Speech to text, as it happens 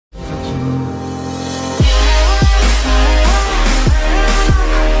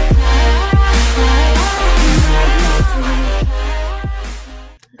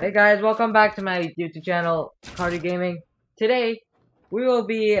Hey guys, welcome back to my YouTube channel, Cardu Gaming. Today, we will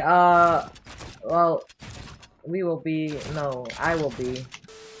be, I will be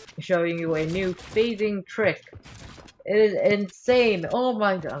showing you a new phasing trick. It is insane. Oh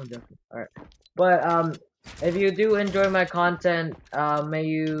my god, I'm joking. Alright. But, if you do enjoy my content, may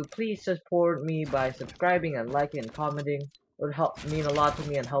you please support me by subscribing and liking and commenting. It would mean a lot to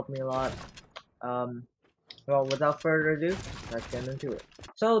me and help me a lot. Well, without further ado, let's get into it.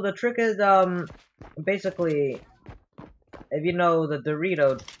 So the trick is, basically, if you know the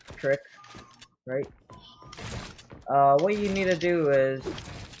DORITO trick, right? What you need to do is,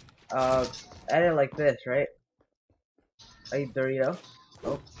 edit like this, right? A DORITO.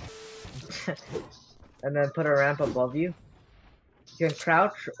 Oh. And then put a ramp above you. You can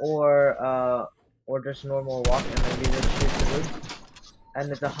crouch or just normal walk, and then you just shoot through.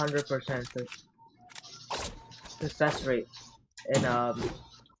 And it's 100% success rate in,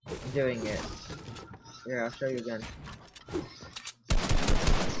 doing it. Here, I'll show you again.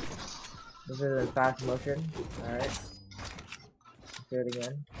 This is in fast motion. Alright. Do it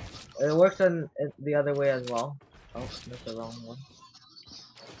again. It works in the other way as well. Oh, that's the wrong one.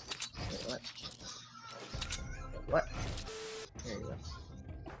 Wait, what? What? There you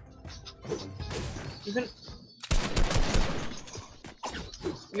go.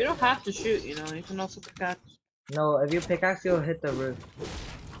 You don't have to shoot, you know, you can also pickaxe. No, if you pickaxe, you'll hit the roof.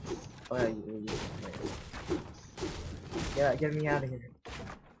 Oh yeah, yeah, get me out of here.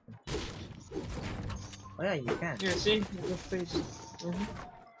 Oh yeah, you can. Here, see? Go face.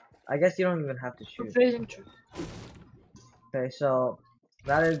 I guess you don't even have to shoot. Phasing trick. Okay, so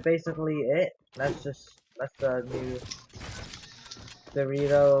that is basically it. That's the new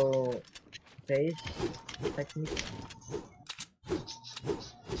DORITO phase technique.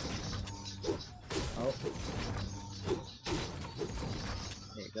 Oh.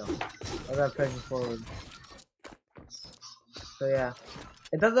 There you go. I got pressing forward. So yeah.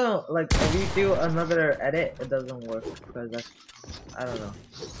 It doesn't, like, if you do another edit, it doesn't work, because that's, I don't know.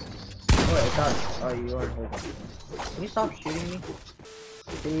 Oh, it does. Oh, you are holding. Can you stop shooting me?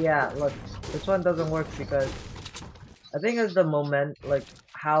 See, yeah, look, this one doesn't work because I think it's the moment, like,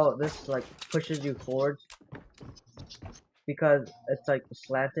 how this, like, pushes you forwards. Because it's, like,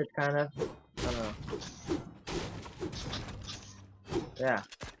 slanted, kind of. I don't know. Yeah.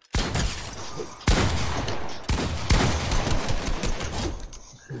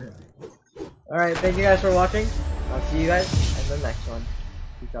 Alright, thank you guys for watching. I'll see you guys in the next one.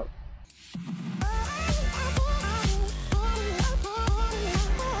 Peace out.